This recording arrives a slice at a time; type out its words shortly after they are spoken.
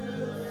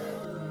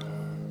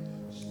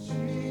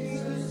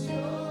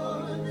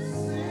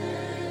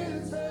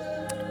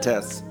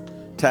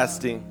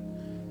Testing.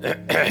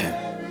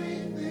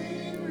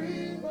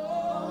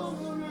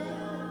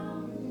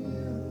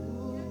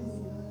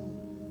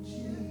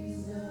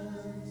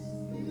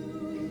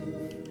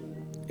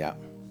 Yeah.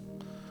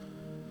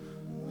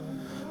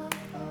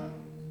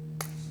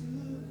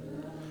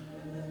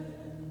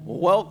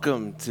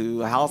 Welcome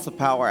to House of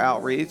Power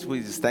Outreach.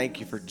 We just thank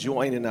you for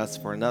joining us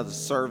for another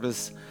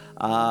service.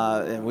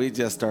 And we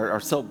just are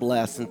so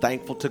blessed and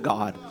thankful to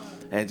God.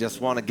 And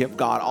just want to give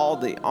God all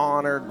the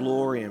honor,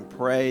 glory, and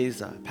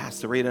praise.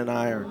 Pastor Rita and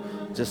I are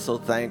just so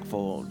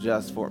thankful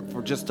just for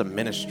just a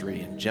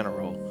ministry in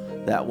general,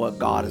 that what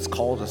God has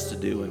called us to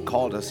do and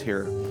called us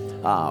here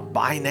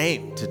by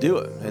name to do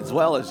it. As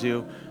well as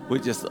you, we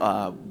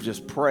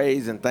just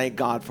praise and thank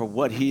God for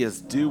what He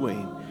is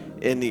doing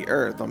in the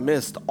earth.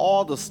 Amidst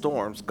all the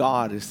storms,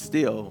 God is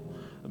still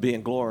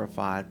being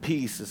glorified.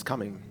 Peace is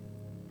coming.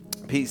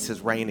 Peace is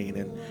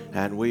reigning,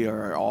 and we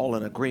are all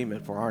in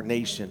agreement for our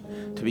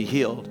nation to be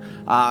healed.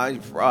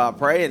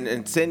 Pray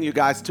and send you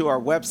guys to our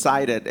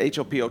website at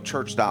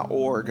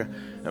hopochurch.org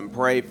and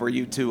pray for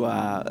you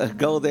to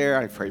go there.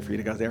 I pray for you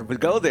to go there, but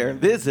go there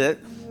and visit.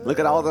 Look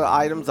at all the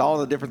items, all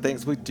the different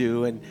things we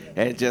do, and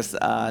just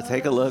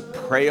take a look.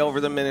 Pray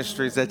over the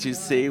ministries that you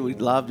see.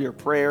 We'd love your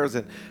prayers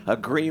and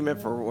agreement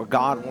for what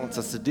God wants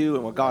us to do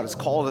and what God has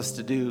called us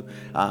to do.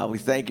 We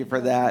thank you for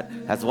that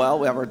as well.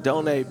 We have our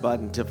donate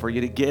button for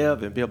you to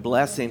give and be a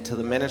blessing to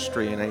the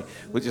ministry. And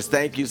we just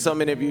thank you. So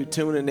many of you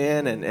tuning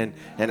in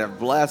and are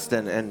blessed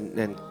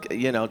and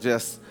you know,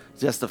 just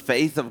the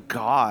faith of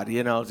God,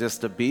 you know,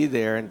 just to be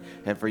there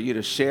and for you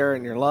to share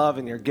in your love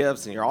and your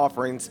gifts and your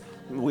offerings.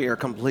 We are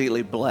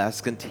completely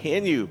blessed.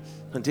 Continue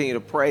to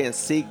pray and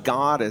seek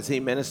God as He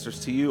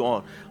ministers to you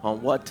on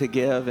what to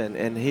give,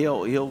 and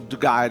He'll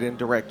guide and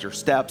direct your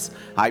steps.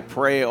 I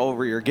pray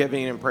over your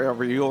giving and pray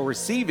over your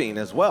receiving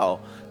as well,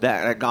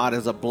 that God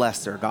is a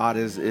blesser. God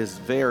is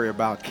very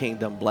about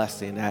kingdom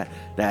blessing,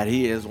 that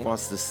He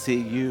wants to see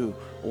you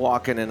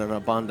walking in an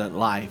abundant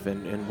life,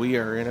 and we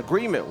are in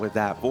agreement with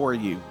that for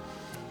you.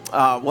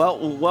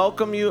 We'll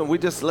welcome you, and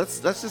let's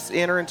just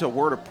enter into a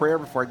word of prayer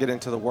before I get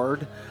into the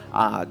word.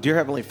 Dear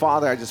Heavenly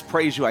Father, I just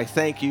praise you. I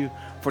thank you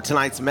for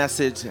tonight's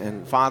message,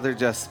 and Father,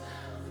 just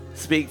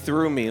speak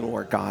through me,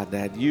 Lord God,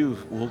 that you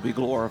will be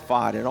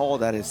glorified in all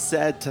that is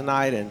said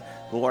tonight. And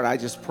Lord, I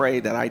just pray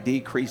that I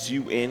decrease,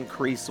 you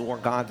increase,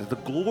 Lord God, that the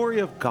glory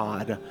of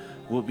God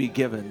will be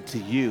given to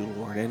you,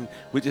 Lord. And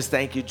we just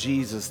thank you,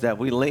 Jesus, that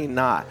we lean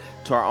not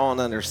to our own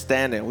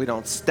understanding. We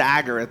don't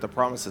stagger at the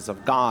promises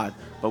of God,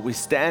 but we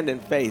stand in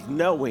faith,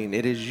 knowing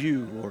it is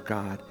you, Lord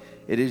God.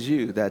 It is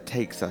you that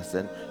takes us,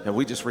 and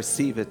we just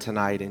receive it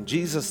tonight. In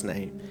Jesus'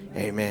 name,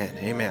 amen.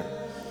 Amen.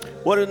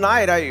 Well,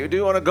 tonight I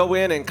do want to go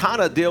in and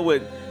kind of deal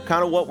with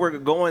what we're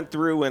going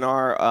through in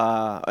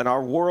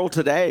our world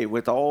today,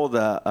 with all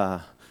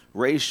the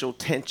racial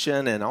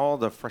tension and all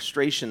the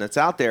frustration that's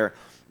out there.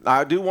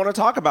 I do want to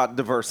talk about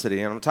diversity,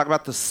 and I'm going to talk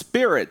about the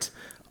spirit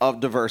of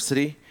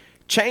diversity.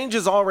 Change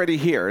is already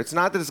here. It's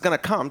not that it's going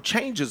to come.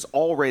 Change is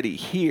already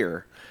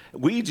here.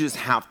 We just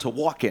have to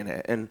walk in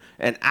it and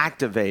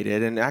activate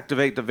it, and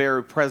activate the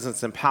very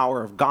presence and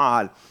power of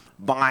God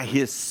by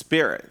His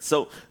Spirit.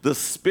 So the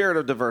spirit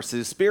of diversity,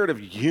 the spirit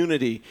of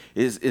unity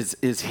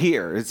is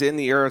here. It's in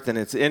the earth, and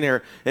it's in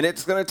here. And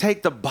it's going to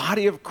take the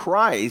body of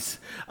Christ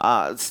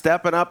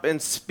stepping up and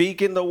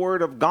speaking the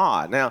word of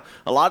God. Now,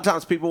 a lot of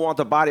times people want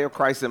the body of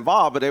Christ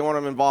involved, but they want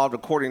them involved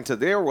according to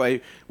their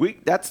way.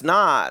 That's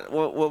not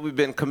what we've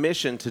been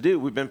commissioned to do.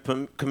 We've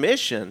been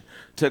commissioned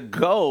to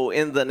go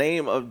in the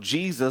name of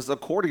Jesus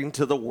according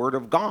to the word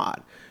of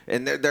God.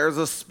 And there's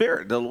a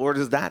spirit. The Lord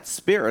is that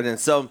spirit. And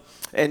so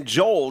in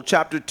Joel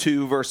chapter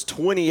 2, verse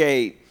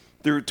 28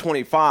 through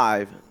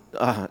 25,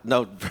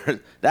 no,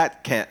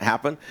 that can't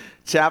happen.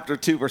 Chapter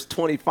 2, verse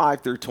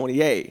 25 through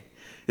 28.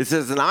 It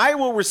says, "And I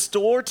will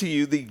restore to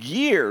you the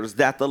years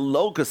that the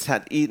locust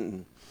had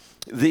eaten,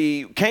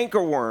 the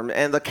cankerworm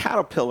and the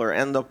caterpillar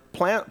and the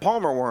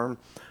palmer worm,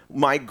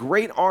 my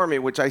great army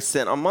which I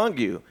sent among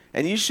you.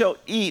 And you shall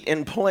eat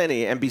in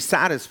plenty and be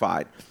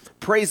satisfied.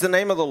 Praise the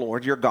name of the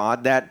Lord your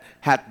God that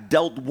hath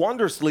dealt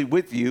wondrously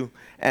with you,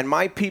 and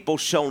my people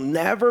shall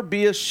never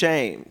be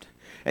ashamed.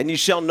 And you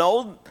shall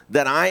know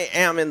that I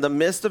am in the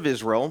midst of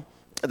Israel,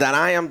 that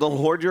I am the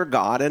Lord your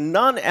God, and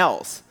none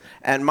else.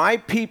 And my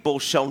people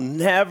shall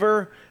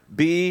never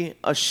be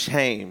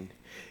ashamed.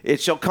 It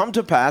shall come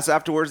to pass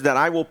afterwards that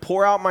I will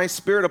pour out my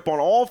spirit upon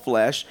all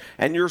flesh,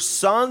 and your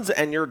sons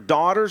and your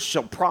daughters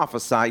shall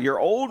prophesy. Your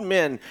old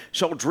men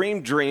shall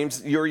dream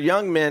dreams. Your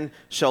young men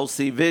shall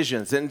see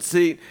visions." And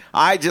see,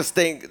 I just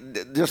think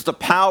just the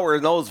power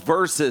in those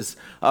verses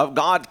of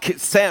God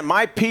saying,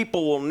 my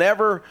people will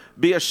never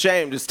be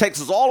ashamed. This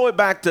takes us all the way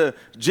back to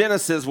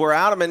Genesis, where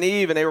Adam and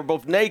Eve, and they were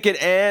both naked,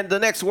 and the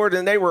next word,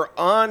 and they were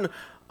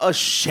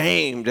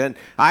unashamed. And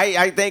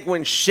I think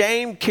when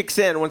shame kicks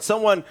in, when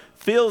someone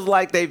feels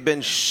like they've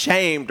been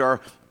shamed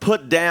or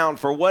put down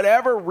for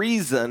whatever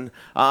reason,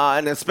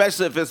 and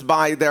especially if it's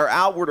by their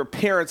outward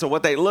appearance or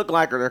what they look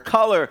like or their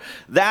color,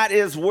 that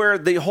is where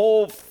the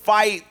whole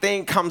fight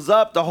thing comes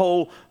up, the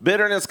whole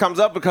bitterness comes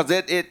up, because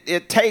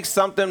it takes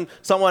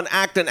someone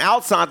acting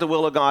outside the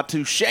will of God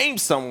to shame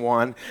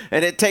someone,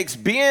 and it takes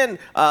being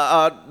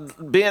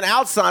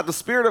outside the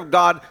Spirit of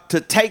God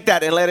to take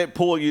that and let it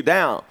pull you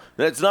down.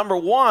 That's number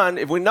one.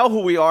 If we know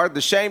who we are,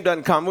 the shame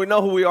doesn't come. We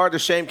know who we are, the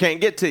shame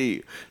can't get to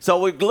you. So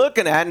we're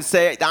looking at it and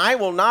say, I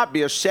will not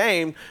be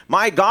ashamed.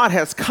 My God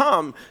has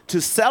come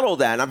to settle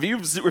that. And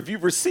if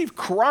you've received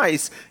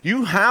Christ,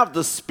 you have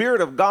the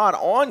Spirit of God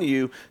on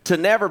you to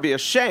never be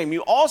ashamed.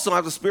 You also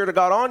have the Spirit of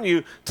God on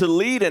you to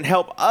lead and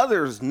help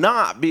others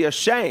not be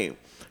ashamed.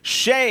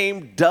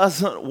 Shame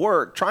doesn't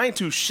work. Trying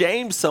to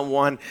shame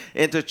someone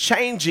into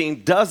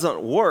changing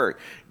doesn't work.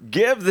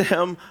 Give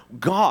them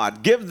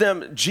God. Give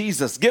them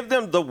Jesus. Give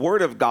them the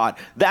Word of God.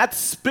 That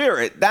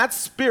spirit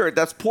that's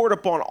poured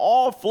upon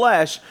all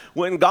flesh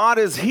when God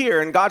is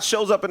here and God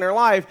shows up in their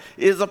life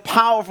is a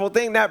powerful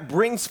thing that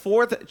brings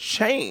forth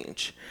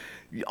change.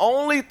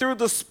 Only through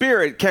the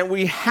Spirit can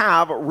we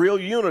have real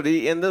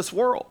unity in this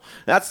world.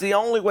 That's the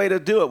only way to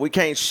do it. We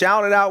can't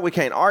shout it out. We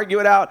can't argue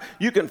it out.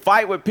 You can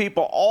fight with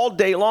people all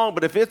day long,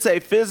 but if it's a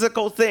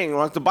physical thing,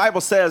 like the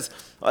Bible says,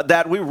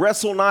 that we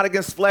wrestle not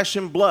against flesh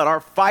and blood.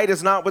 Our fight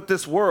is not with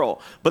this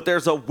world, but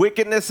there's a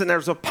wickedness and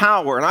there's a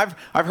power. And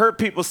I've heard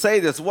people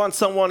say this, once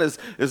someone is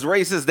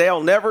racist,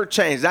 they'll never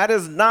change. That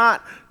is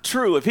not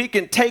true. If he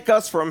can take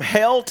us from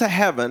hell to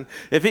heaven,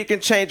 if he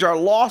can change our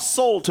lost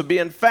soul to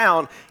being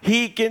found,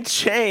 he can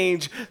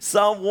change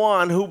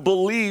someone who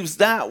believes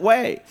that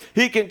way.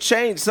 He can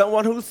change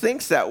someone who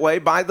thinks that way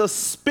by the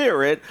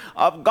Spirit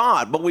of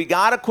God. But we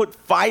got to quit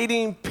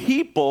fighting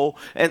people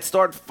and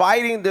start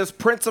fighting this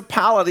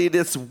principality,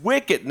 this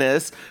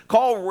wickedness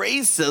called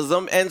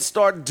racism, and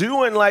start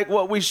doing like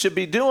what we should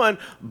be doing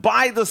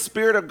by the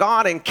Spirit of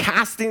God and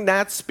casting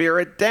that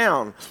spirit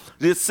down.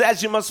 It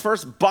says you must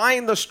first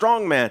bind the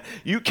strong man.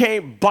 You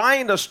can't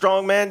bind a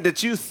strong man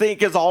that you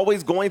think is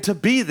always going to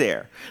be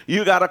there.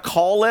 You got to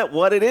call it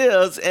what it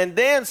is and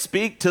then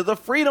speak to the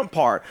freedom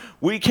part.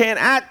 We can't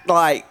act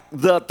like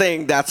the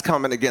thing that's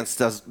coming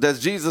against us. As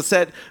Jesus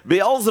said,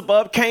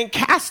 Beelzebub can't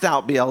cast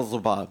out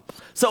Beelzebub.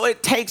 So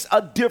it takes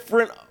a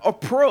different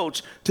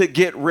approach to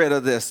get rid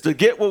of this. To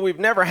get what we've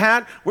never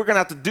had, we're going to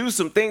have to do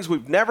some things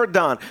we've never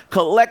done.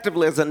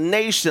 Collectively, as a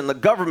nation, the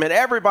government,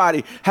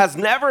 everybody has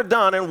never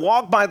done and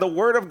walked by the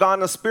Word of God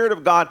and the Spirit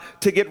of God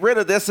to get rid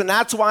of this. And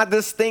that's why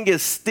this thing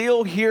is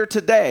still here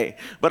today.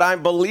 But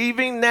I'm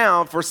believing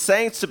now for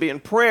saints to be in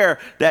prayer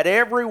that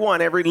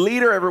everyone, every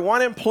leader,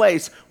 everyone in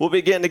place will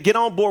begin to get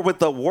on board with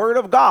the Word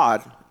of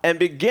God and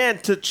begin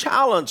to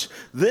challenge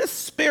this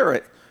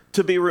spirit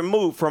to be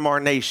removed from our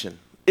nation.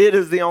 It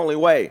is the only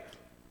way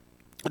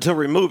to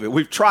remove it.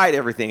 We've tried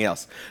everything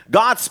else.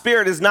 God's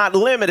Spirit is not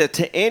limited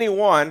to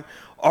anyone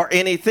or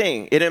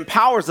anything. It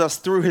empowers us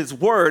through His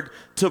Word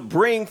to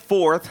bring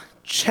forth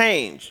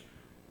change.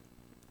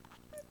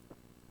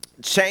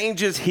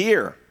 Change is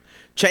here.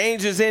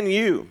 Change is in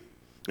you.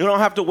 You don't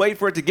have to wait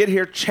for it to get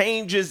here.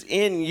 Change is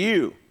in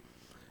you.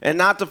 And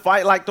not to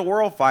fight like the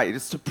world fight.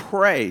 It's to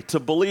pray,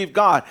 to believe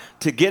God,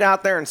 to get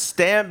out there and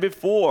stand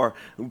before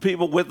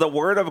people with the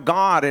Word of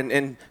God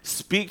and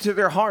speak to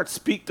their hearts,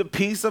 speak the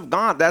peace of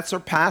God that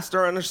surpasses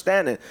their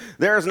understanding.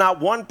 There is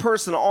not one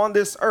person on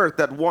this earth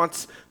that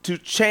wants to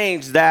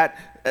change that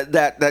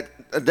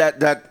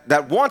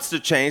wants to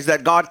change,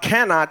 that God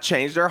cannot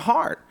change their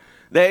heart.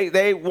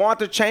 They want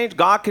to change.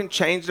 God can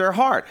change their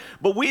heart.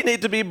 But we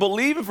need to be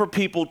believing for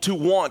people to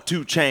want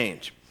to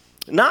change.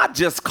 Not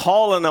just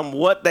calling them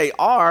what they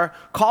are,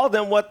 call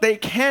them what they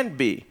can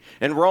be.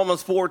 In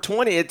Romans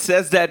 4:20, it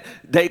says that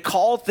they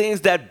call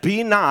things that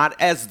be not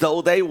as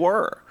though they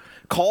were.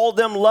 Call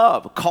them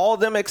love, call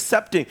them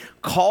accepting,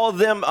 call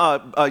them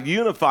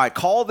unified,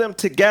 call them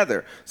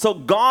together. So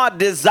God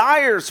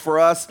desires for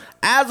us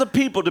as a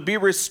people to be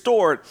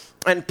restored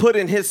and put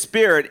in His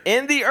Spirit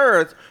in the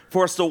earth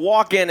for us to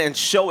walk in and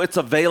show its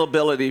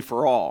availability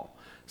for all.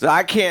 So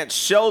I can't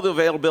show the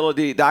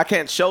availability, I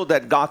can't show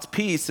that God's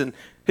peace and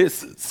His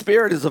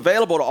Spirit is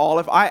available to all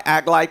if I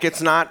act like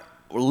it's not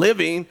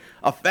living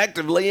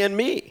effectively in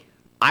me.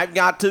 I've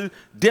got to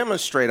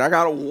demonstrate. I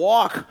got to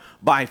walk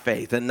by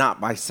faith and not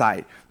by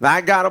sight.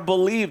 I got to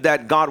believe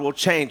that God will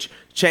change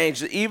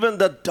even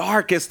the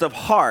darkest of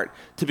heart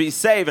to be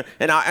saved.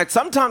 And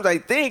sometimes I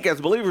think as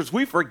believers,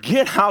 we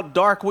forget how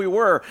dark we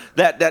were,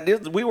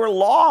 that we were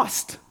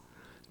lost.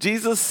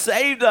 Jesus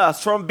saved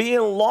us from being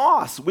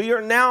lost. We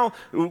are now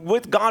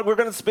with God. We're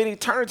going to spend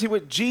eternity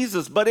with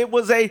Jesus. But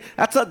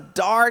that's a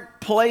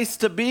dark place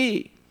to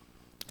be.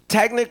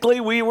 Technically,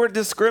 we were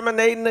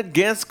discriminating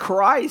against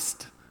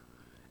Christ.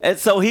 And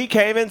so He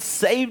came and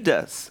saved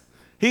us.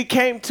 He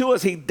came to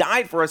us. He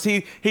died for us.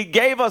 He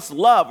gave us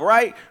love,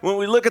 right? When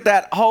we look at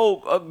that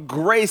whole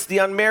grace, the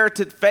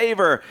unmerited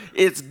favor,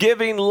 it's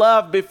giving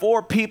love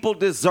before people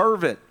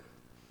deserve it.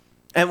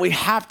 And we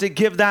have to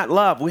give that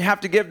love. We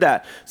have to give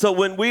that. So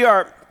when we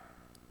are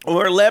When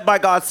we're led by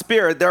God's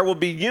Spirit, there will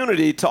be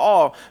unity to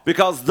all,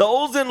 because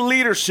those in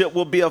leadership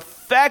will be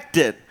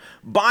affected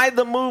by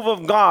the move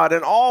of God,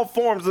 and all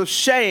forms of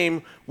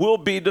shame will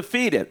be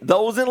defeated.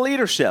 Those in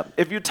leadership.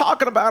 If you're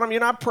talking about them,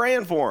 you're not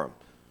praying for them.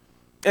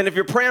 And if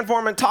you're praying for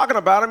them and talking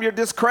about them, you're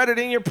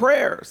discrediting your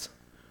prayers.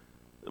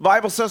 The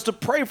Bible says to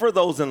pray for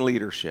those in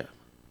leadership.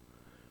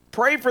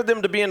 Pray for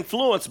them to be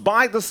influenced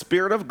by the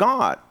Spirit of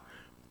God.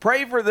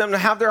 Pray for them to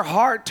have their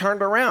heart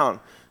turned around.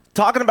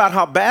 Talking about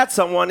how bad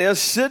someone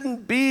is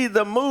shouldn't be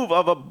the move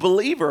of a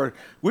believer.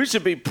 We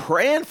should be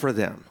praying for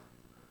them.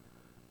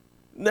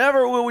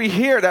 Never will we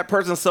hear that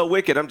person's so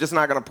wicked, I'm just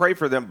not going to pray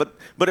for them.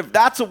 But if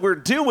that's what we're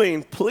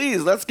doing,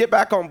 please, let's get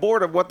back on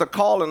board of what the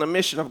call and the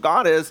mission of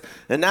God is,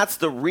 and that's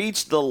to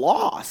reach the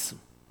lost,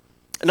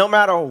 no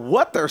matter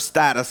what their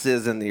status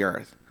is in the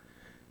earth.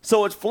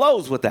 So it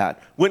flows with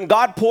that. When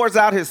God pours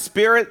out his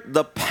Spirit,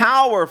 the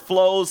power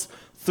flows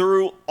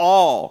through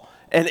all.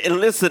 And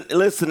listen,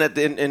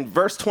 in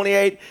verse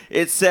 28,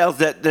 it says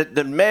that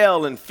the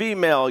male and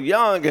female,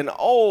 young and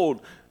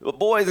old,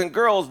 boys and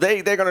girls,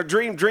 they're going to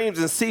dream dreams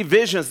and see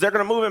visions. They're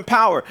going to move in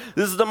power.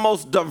 This is the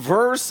most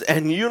diverse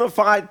and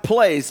unified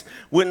place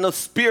when the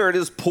Spirit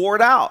is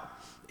poured out.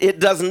 It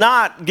does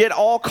not get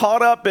all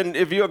caught up in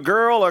if you're a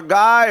girl or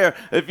guy, or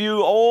if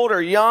you're old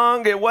or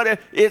young.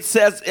 It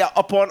says,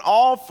 upon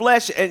all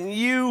flesh, and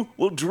you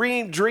will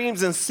dream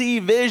dreams and see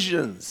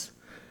visions.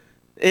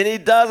 And he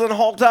doesn't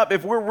hold up.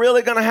 If we're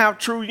really going to have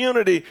true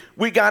unity,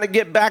 we got to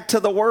get back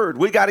to the Word.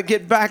 We got to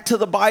get back to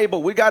the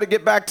Bible. We got to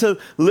get back to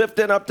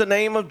lifting up the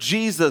name of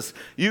Jesus.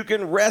 You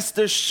can rest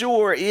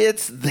assured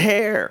it's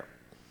there.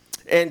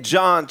 In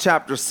John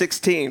chapter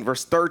 16,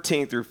 verse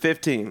 13 through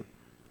 15,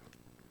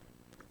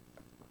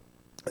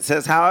 it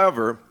says,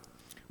 however,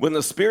 when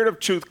the Spirit of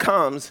truth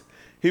comes,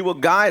 he will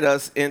guide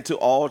us into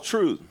all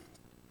truth.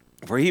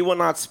 For he will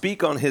not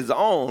speak on his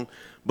own,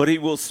 but he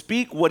will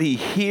speak what he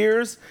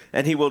hears,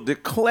 and he will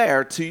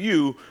declare to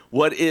you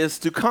what is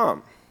to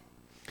come.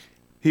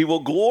 He will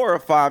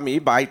glorify me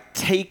by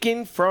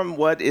taking from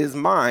what is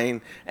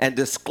mine and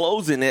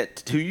disclosing it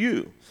to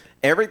you.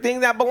 Everything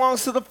that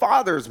belongs to the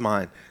Father is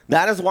mine.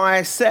 That is why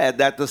I said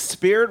that the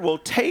Spirit will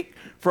take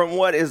from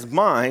what is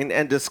mine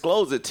and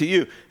disclose it to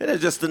you. It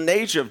is just the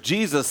nature of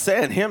Jesus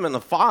saying him and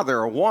the Father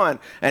are one.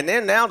 And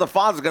then now the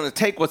Father's going to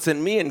take what's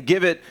in me and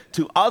give it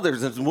to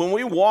others. And when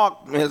we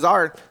walk, as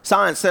our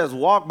sign says,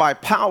 walk by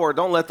power,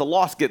 don't let the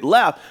lost get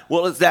left.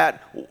 Well, it's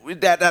that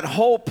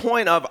whole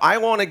point of I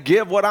want to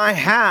give what I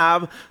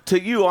have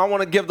to you. I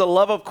want to give the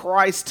love of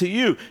Christ to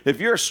you. If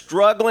you're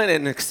struggling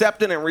and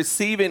accepting and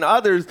receiving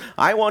others,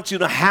 I want you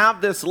to have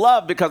this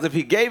love, because if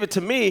he gave it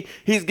to me,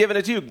 he's given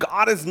it to you.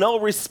 God is no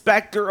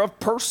respecter of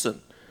person.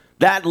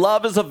 That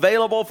love is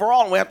available for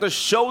all, and we have to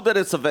show that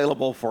it's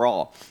available for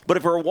all. But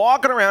if we're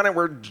walking around and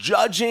we're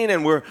judging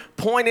and we're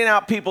pointing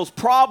out people's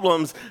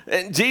problems,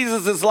 and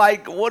Jesus is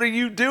like, what are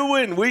you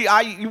doing?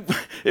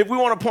 If we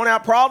want to point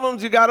out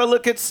problems, you got to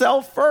look at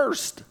self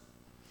first.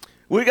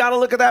 We got to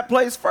look at that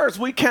place first.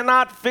 We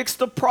cannot fix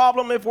the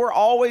problem if we're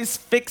always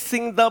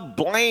fixing the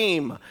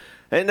blame.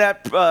 And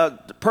that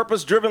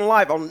purpose-driven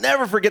life, I'll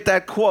never forget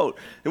that quote.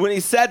 And when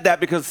he said that,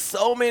 because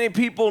so many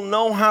people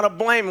know how to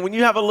blame. When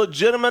you have a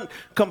legitimate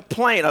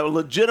complaint, a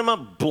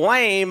legitimate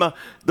blame,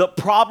 the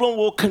problem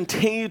will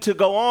continue to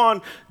go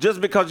on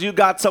just because you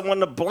got someone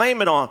to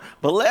blame it on.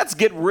 But let's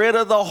get rid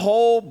of the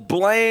whole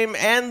blame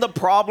and the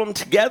problem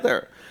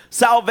together.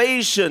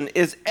 Salvation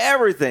is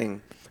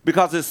everything,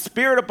 because his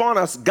Spirit upon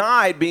us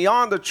guide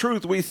beyond the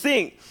truth we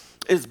think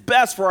is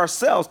best for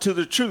ourselves to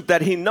the truth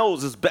that he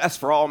knows is best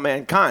for all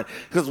mankind.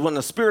 Because when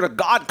the Spirit of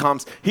God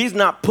comes, he's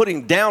not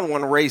putting down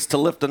one race to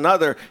lift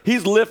another.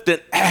 He's lifting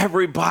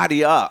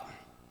everybody up.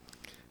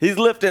 He's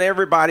lifting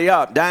everybody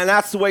up. And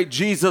that's the way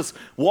Jesus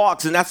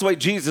walks, and that's the way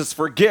Jesus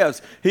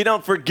forgives. He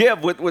don't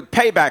forgive with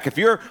payback. If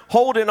you're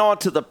holding on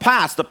to the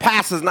past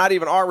is not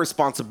even our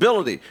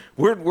responsibility.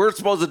 We're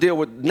supposed to deal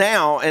with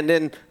now and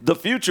then the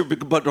future,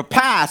 but the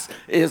past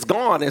is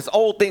gone. As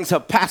old things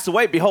have passed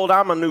away, behold,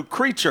 I'm a new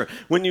creature.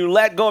 When you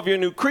let go of your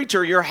new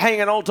creature, you're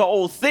hanging on to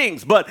old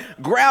things. But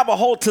grab a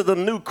hold to the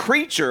new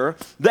creature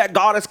that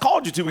God has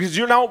called you to, because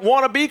you don't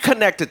want to be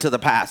connected to the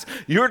past.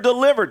 You're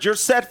delivered. You're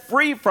set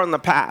free from the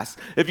past.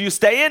 If you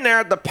stay in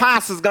there, the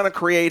past is going to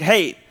create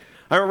hate.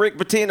 I remember Rick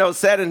Pitino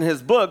said in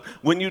his book,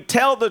 when you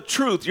tell the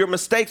truth, your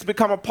mistakes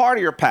become a part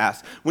of your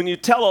past. When you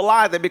tell a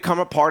lie, they become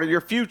a part of your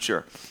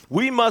future.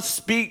 We must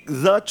speak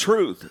the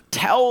truth,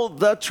 tell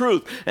the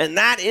truth, and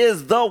that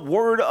is the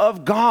Word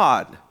of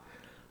God.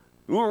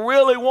 We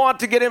really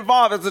want to get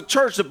involved as a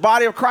church, the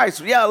body of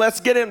Christ. Yeah,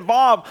 let's get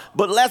involved,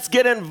 but let's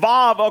get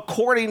involved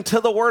according to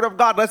the Word of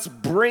God. Let's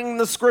bring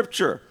the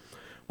Scripture.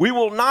 We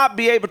will not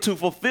be able to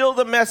fulfill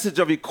the message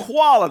of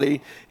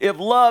equality if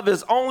love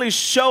is only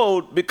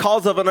showed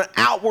because of an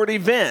outward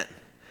event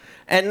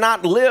and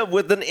not live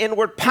with an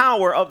inward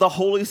power of the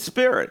Holy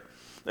Spirit.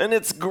 And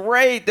it's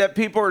great that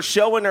people are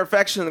showing their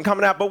affection and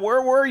coming out, but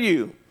where were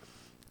you?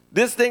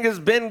 This thing has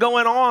been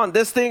going on.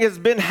 This thing has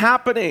been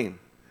happening.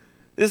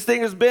 This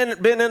thing has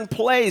been in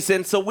place.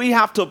 And so we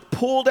have to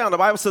pull down. The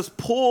Bible says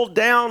pull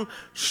down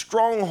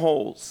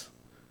strongholds.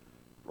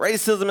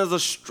 Racism is a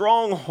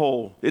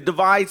stronghold. It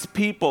divides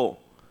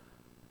people.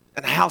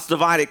 And a house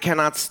divided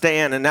cannot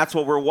stand. And that's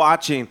what we're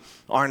watching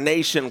our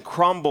nation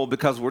crumble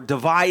because we're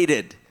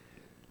divided.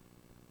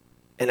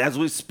 And as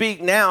we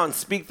speak now and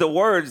speak the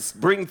words,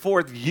 bring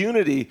forth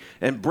unity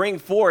and bring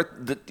forth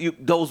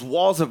those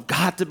walls have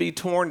got to be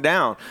torn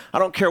down. I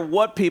don't care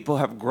what people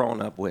have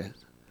grown up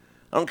with.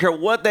 I don't care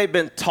what they've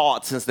been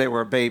taught since they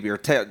were a baby or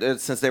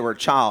since they were a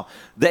child.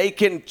 They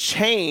can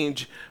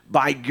change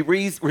by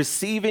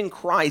receiving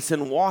Christ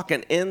and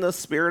walking in the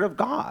Spirit of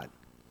God.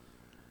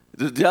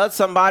 To judge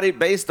somebody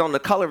based on the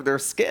color of their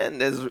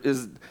skin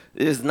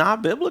is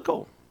not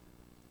biblical.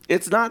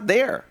 It's not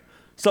there.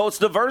 So it's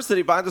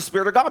diversity by the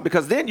Spirit of God,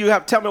 because then you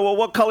have to tell me, well,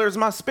 what color is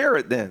my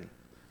spirit then?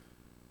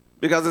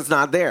 Because it's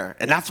not there.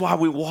 And that's why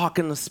we walk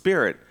in the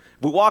Spirit.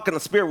 If we walk in the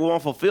Spirit, we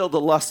won't fulfill the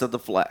lust of the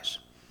flesh.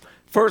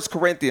 1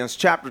 Corinthians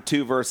chapter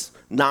 2, verse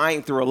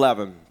 9 through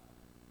 11.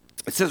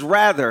 It says,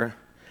 rather,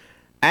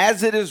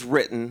 as it is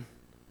written,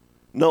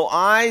 no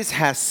eyes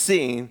has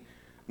seen,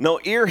 no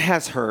ear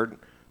has heard,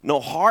 no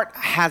heart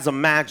has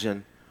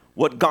imagined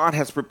what God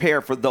has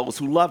prepared for those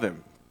who love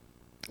him.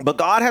 But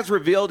God has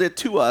revealed it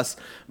to us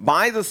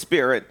by the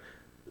Spirit.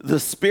 The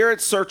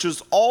Spirit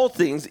searches all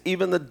things,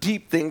 even the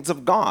deep things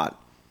of God.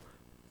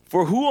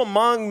 For who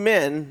among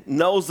men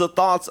knows the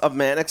thoughts of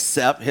man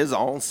except his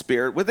own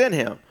spirit within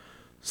him?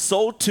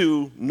 So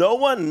too, no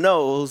one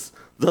knows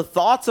the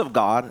thoughts of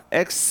God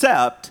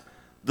except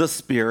the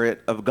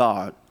Spirit of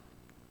God.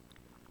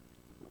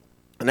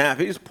 Now, if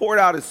he's poured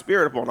out his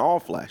Spirit upon all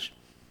flesh,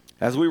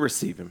 as we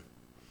receive him,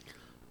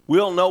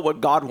 we'll know what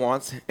God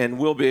wants, and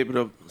we'll be able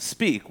to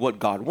speak what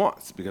God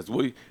wants, because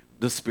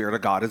the Spirit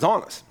of God is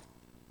on us.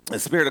 The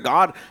Spirit of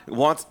God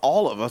wants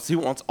all of us. He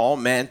wants all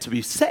men to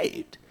be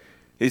saved.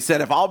 He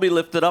said, if I'll be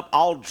lifted up,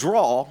 I'll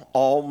draw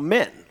all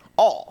men.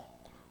 All.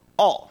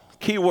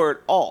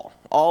 Keyword all.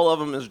 All of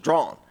them is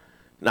drawn.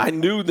 And I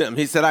knew them.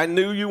 He said, I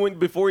knew you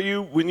before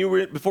you were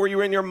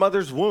in your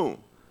mother's womb.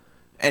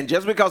 And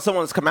just because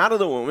someone's come out of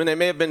the womb and they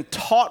may have been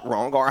taught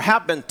wrong or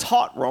have been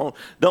taught wrong,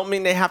 don't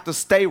mean they have to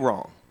stay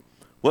wrong.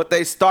 What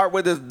they start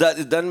with it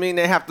doesn't mean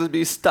they have to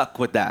be stuck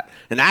with that.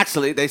 And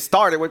actually, they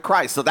started with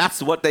Christ, so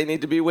that's what they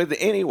need to be with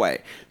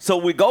anyway. So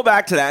we go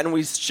back to that, and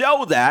we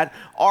show that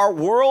our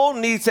world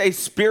needs a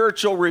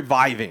spiritual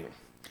reviving.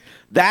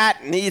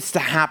 That needs to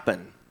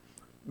happen,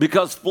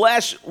 because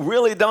flesh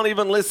really don't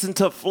even listen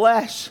to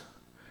flesh.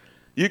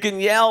 You can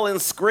yell and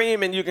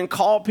scream, and you can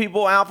call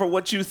people out for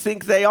what you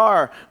think they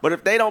are, but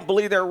if they don't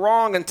believe they're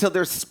wrong until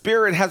their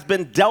spirit has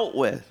been dealt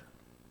with,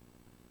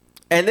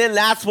 and then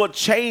that's what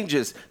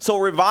changes. So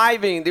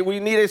reviving, we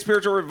need a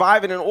spiritual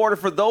reviving in order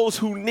for those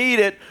who need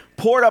it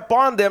poured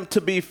upon them to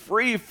be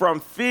free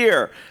from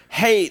fear,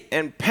 hate,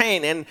 and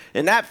pain.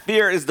 And that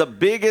fear is the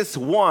biggest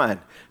one.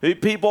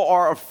 People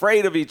are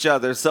afraid of each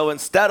other. So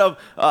instead of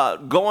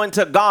going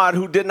to God,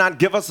 who did not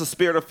give us a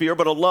spirit of fear,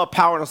 but a love,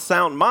 power, and a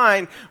sound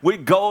mind, we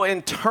go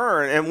and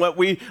turn. And what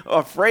we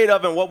are afraid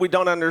of and what we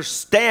don't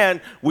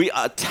understand, we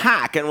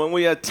attack. And when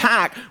we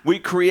attack, we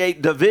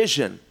create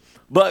division.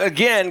 But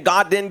again,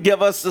 God didn't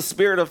give us the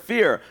spirit of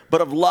fear, but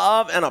of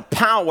love and of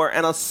power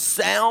and a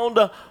sound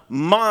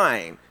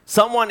mind.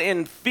 Someone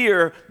in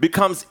fear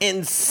becomes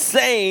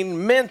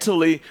insane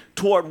mentally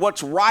toward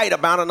what's right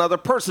about another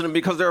person. And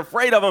because they're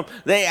afraid of them,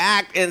 they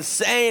act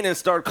insane and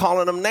start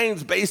calling them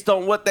names based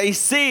on what they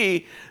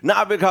see,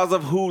 not because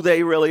of who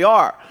they really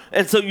are.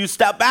 And so you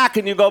step back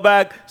and you go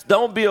back,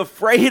 don't be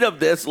afraid of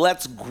this.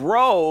 Let's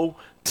grow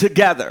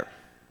together.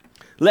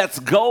 Let's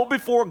go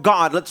before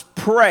God. Let's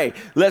pray.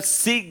 Let's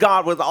seek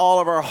God with all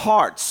of our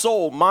heart,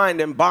 soul, mind,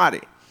 and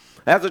body.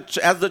 As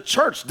the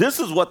church, this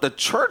is what the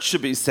church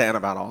should be saying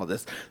about all of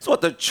this. It's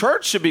what the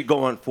church should be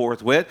going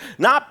forth with,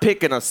 not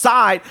picking a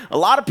side. A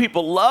lot of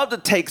people love to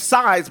take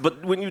sides,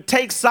 but when you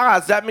take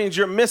sides, that means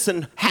you're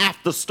missing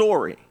half the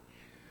story.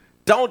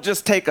 Don't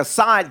just take a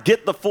side.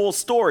 Get the full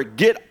story.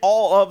 Get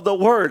all of the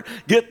word.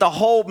 Get the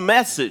whole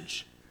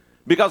message.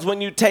 Because when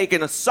you take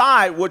an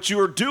aside, what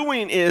you're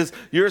doing is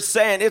you're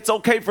saying it's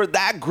okay for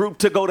that group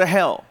to go to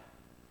hell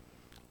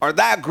or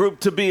that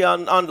group to be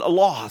on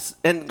lost.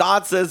 And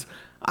God says,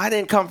 I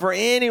didn't come for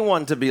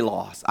anyone to be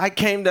lost. I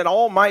came that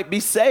all might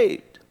be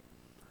saved.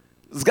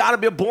 It's got to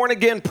be a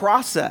born-again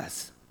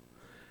process.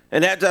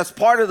 And that's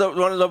part of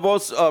one of the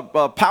most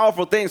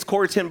powerful things.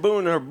 Corrie ten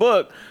Boom in her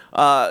book,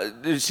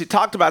 she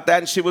talked about that,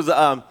 and she was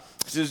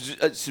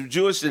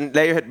Jewish, and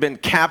they had been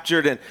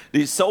captured, and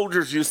these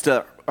soldiers used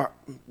to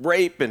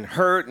rape and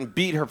hurt and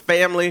beat her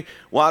family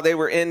while they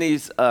were in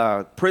these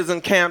prison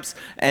camps.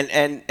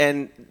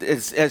 And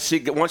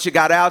once she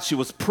got out, she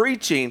was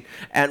preaching,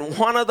 and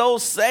one of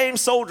those same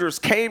soldiers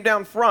came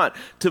down front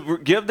to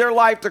give their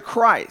life to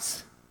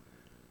Christ.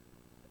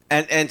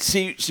 And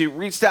she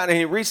reached out, and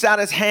he reached out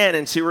his hand,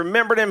 and she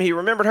remembered him. He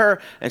remembered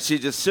her, and she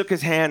just shook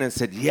his hand and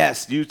said,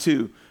 "Yes, you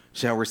too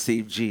shall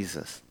receive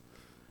Jesus."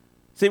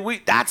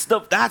 See, that's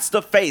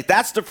the faith,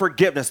 that's the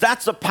forgiveness,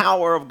 that's the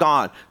power of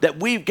God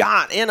that we've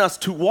got in us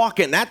to walk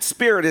in. That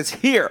Spirit is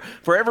here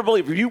for every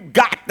believer. You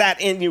got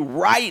that in you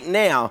right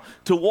now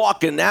to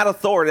walk in that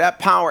authority, that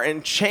power,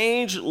 and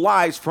change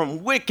lives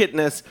from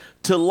wickedness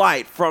to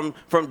light, from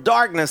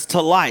darkness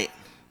to light.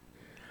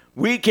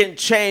 We can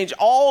change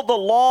all the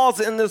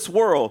laws in this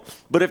world,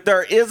 but if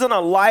there isn't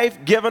a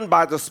life given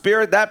by the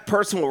Spirit, that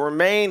person will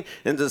remain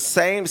in the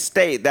same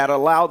state that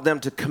allowed them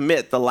to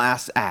commit the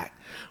last act.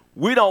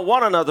 We don't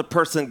want another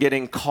person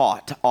getting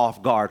caught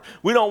off guard.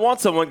 We don't want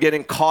someone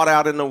getting caught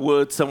out in the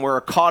woods somewhere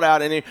or caught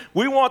out in.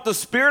 We want the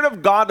Spirit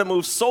of God to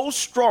move so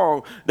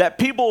strong that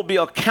people will be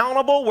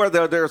accountable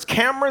whether there's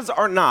cameras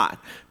or not.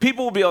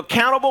 People will be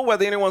accountable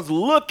whether anyone's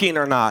looking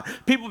or not.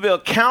 People will be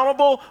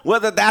accountable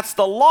whether that's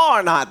the law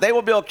or not. They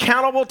will be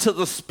accountable to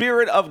the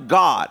Spirit of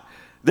God.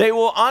 They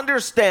will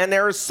understand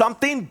there is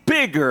something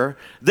bigger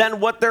than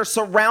what their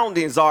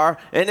surroundings are,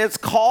 and it's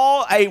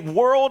called a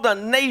world, a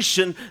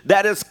nation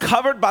that is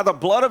covered by the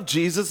blood of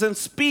Jesus and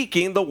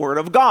speaking the word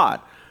of God.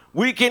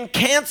 We can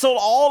cancel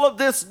all of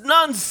this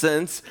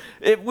nonsense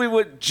if we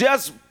would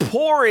just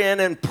pour in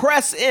and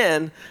press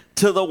in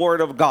to the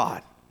word of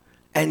God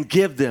and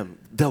give them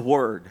the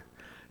word.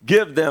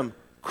 Give them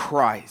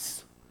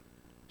Christ.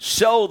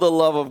 Show the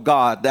love of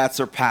God that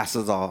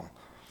surpasses all.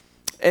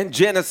 In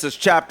Genesis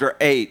chapter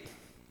 8,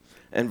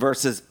 and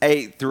verses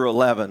 8 through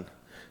 11.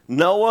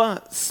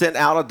 Noah sent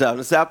out a dove,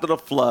 this is after the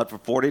flood, for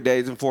 40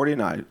 days and 40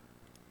 nights,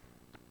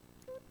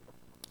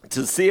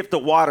 to see if the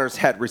waters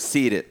had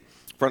receded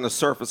from the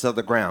surface of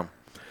the ground.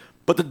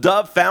 But the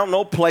dove found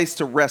no place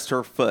to rest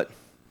her foot.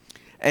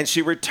 And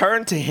she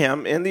returned to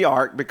him in the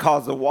ark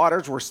because the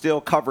waters were still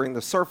covering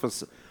the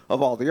surface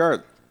of all the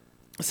earth.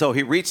 So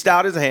he reached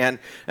out his hand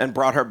and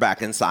brought her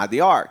back inside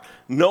the ark.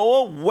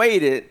 Noah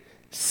waited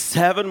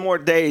 7 more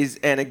days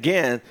and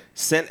again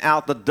sent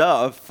out the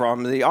dove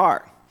from the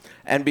ark.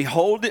 And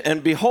behold,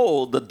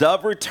 the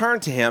dove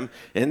returned to him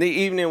in the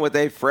evening with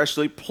a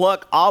freshly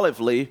plucked olive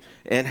leaf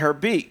in her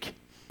beak.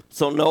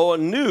 So Noah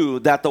knew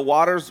that the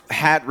waters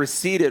had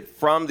receded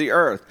from the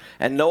earth.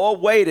 And Noah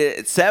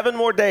waited 7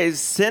 more days,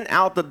 sent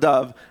out the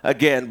dove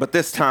again, but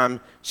this time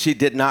she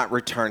did not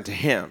return to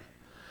him.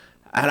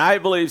 And I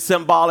believe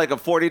symbolic of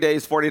 40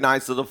 days, 40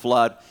 nights of the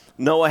flood,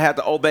 Noah had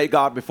to obey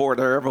God before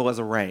there ever was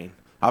a rain.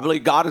 I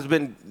believe God has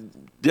been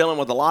dealing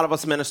with a lot of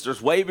us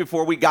ministers way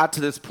before we got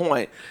to this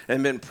point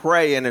and been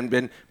praying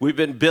and we've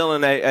been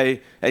building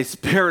a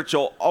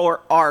spiritual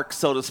ark,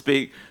 so to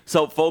speak,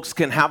 so folks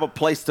can have a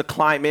place to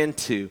climb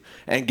into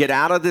and get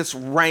out of this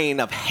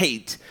rain of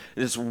hate,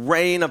 this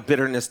rain of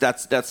bitterness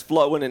that's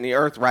flowing in the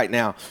earth right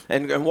now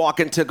and walk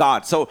into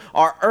God. So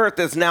our earth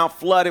is now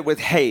flooded with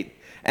hate.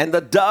 And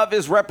the dove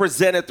is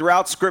represented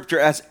throughout Scripture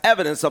as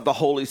evidence of the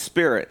Holy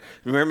Spirit.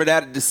 Remember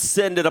that it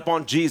descended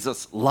upon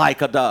Jesus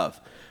like a dove.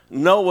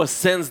 Noah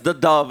sends the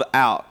dove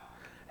out.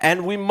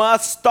 And we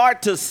must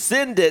start to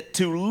send it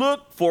to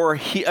look for a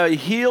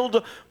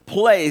healed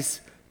place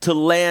to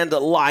land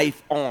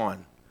life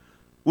on.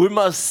 We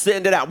must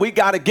send it out. We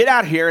got to get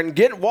out here and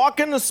walk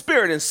in the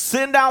Spirit and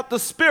send out the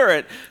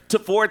Spirit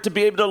for it to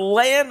be able to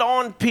land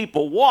on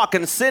people. Walk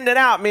and send it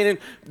out, meaning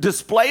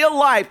display a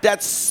life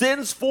that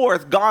sends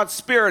forth God's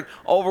Spirit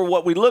over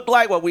what we look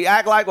like, what we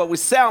act like, what we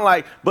sound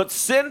like, but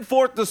send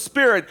forth the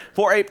Spirit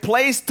for a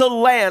place to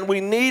land.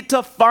 We need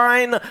to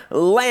find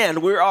land.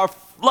 We are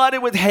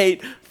flooded with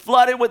hate,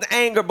 flooded with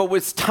anger, but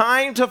it's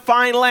time to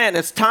find land.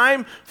 It's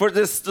time for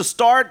this to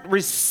start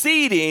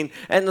receding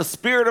and the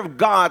Spirit of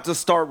God to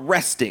start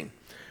resting.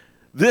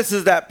 This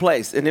is that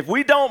place. And if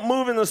we don't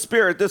move in the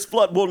Spirit, this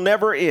flood will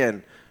never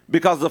end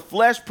because the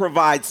flesh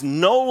provides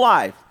no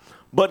life.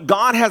 But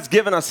God has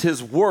given us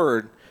His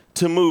word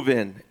to move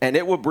in, and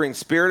it will bring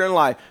spirit and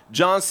life.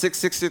 John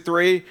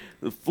 6:63,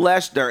 the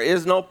flesh, there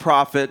is no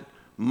profit.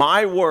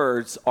 My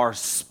words are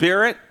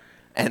spirit,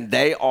 and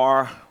they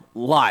are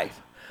life.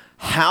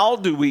 How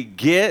do we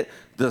get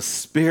the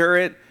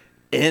Spirit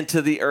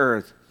into the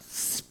earth?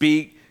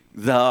 Speak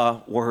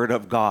the word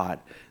of God.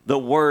 The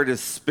word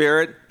is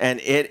spirit and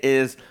it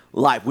is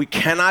life. We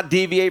cannot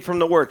deviate from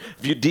the word.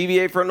 If you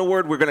deviate from the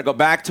word, we're going to go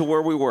back to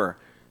where we were.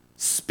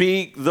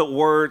 Speak the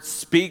word,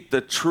 speak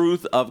the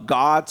truth of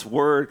God's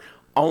word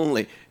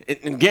only.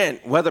 And again,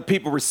 whether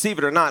people receive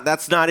it or not,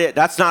 that's not it.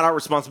 That's not our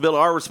responsibility.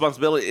 Our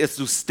responsibility is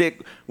to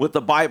stick with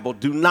the Bible.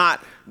 Do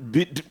not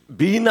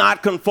be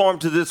not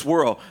conformed to this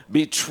world.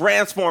 Be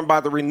transformed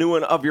by the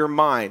renewing of your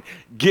mind.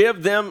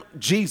 Give them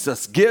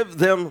Jesus. Give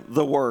them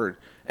the word,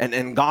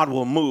 and God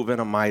will move in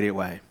a mighty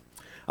way.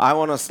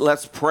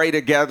 Let's pray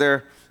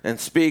together and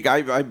speak.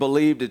 I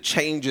believe the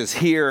change is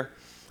here.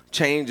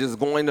 Change is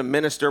going to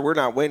minister. We're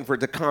not waiting for it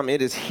to come.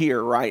 It is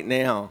here right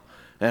now,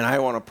 and I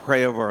want to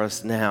pray over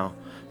us now.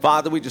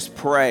 Father, we just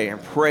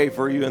pray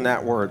for you in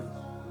that word,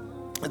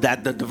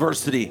 that the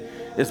diversity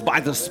is by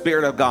the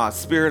Spirit of God,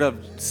 Spirit of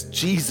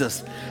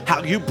Jesus,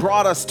 how you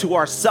brought us to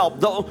ourselves.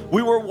 Though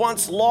we were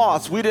once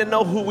lost, we didn't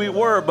know who we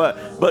were,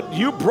 but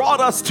you brought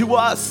us to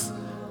us,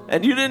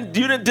 and you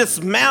didn't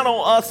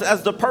dismantle us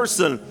as the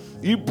person,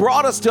 You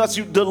brought us to us,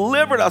 you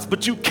delivered us,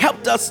 but you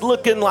kept us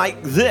looking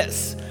like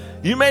this.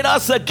 You made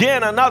us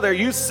again another.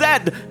 You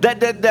said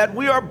that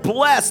we are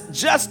blessed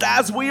just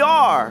as we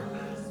are.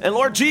 And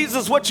Lord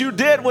Jesus, what you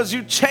did was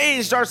you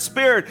changed our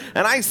spirit.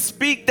 And I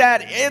speak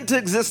that into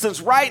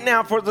existence right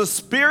now for the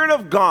Spirit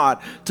of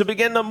God to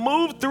begin to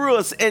move through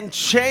us and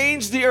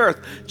change the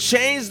earth,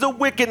 change the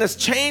wickedness,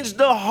 change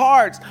the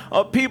hearts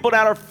of people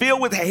that are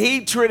filled with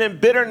hatred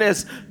and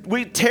bitterness.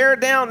 We tear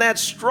down that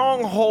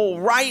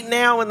stronghold right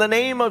now in the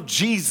name of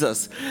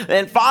Jesus.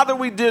 And Father,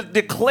 we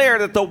declare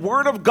that the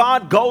word of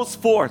God goes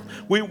forth.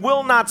 We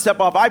will not step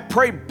off. I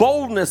pray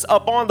boldness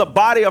upon the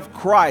body of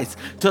Christ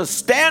to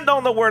stand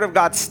on the word of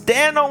God,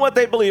 stand on what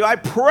they believe. I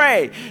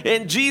pray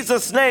in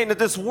Jesus' name that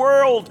this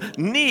world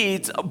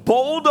needs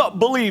bold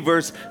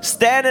believers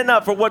standing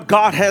up for what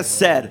God has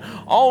said.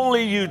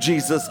 Only you,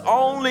 Jesus,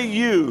 only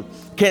you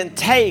can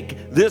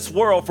take this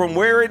world from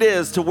where it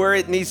is to where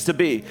it needs to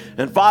be.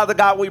 And Father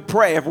God, we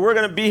pray, if we're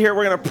going to be here,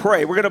 we're going to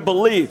pray, we're going to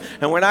believe,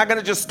 and we're not going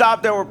to just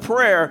stop there with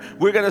prayer.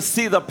 We're going to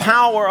see the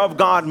power of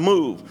God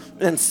move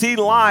and see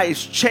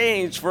lives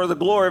change for the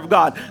glory of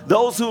God.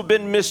 Those who have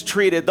been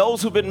mistreated,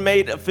 those who've been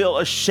made to feel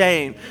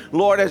ashamed.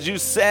 Lord, as you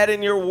said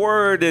in your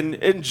word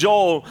in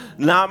Joel,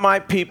 not my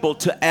people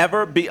to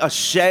ever be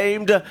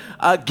ashamed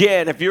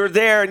again. If you're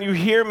there and you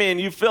hear me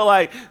and you feel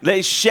like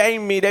they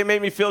shamed me, they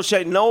made me feel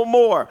shame, no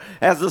more.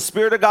 As the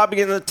Spirit of God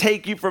begins to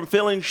take you from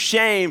feeling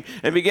shame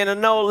and begin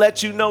to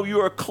let you know you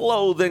are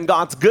clothed in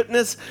God's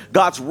goodness,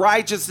 God's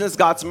righteousness,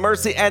 God's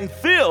mercy, and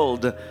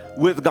filled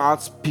with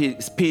God's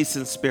peace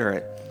and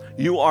spirit.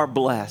 You are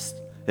blessed.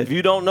 If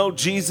you don't know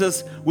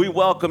Jesus, we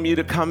welcome you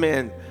to come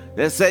in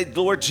and say,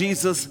 Lord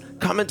Jesus,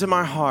 come into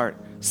my heart,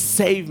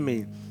 save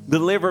me,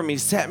 deliver me,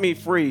 set me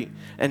free,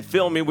 and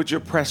fill me with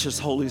your precious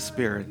Holy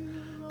Spirit.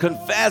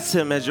 Confess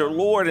him as your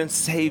Lord and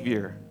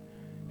Savior.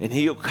 And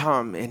he'll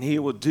come and he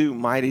will do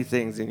mighty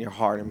things in your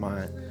heart and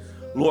mind.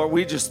 Lord,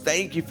 we just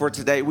thank you for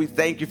today. We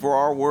thank you for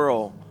our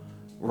world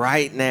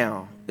right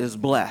now is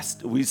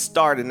blessed. We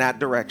start in that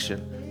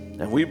direction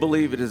and we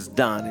believe it is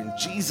done. In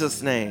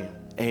Jesus' name,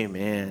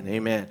 amen.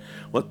 Amen.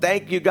 Well,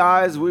 thank you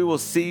guys. We will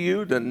see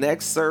you the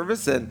next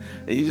service and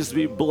you just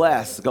be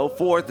blessed. Go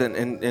forth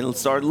and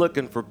start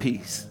looking for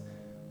peace.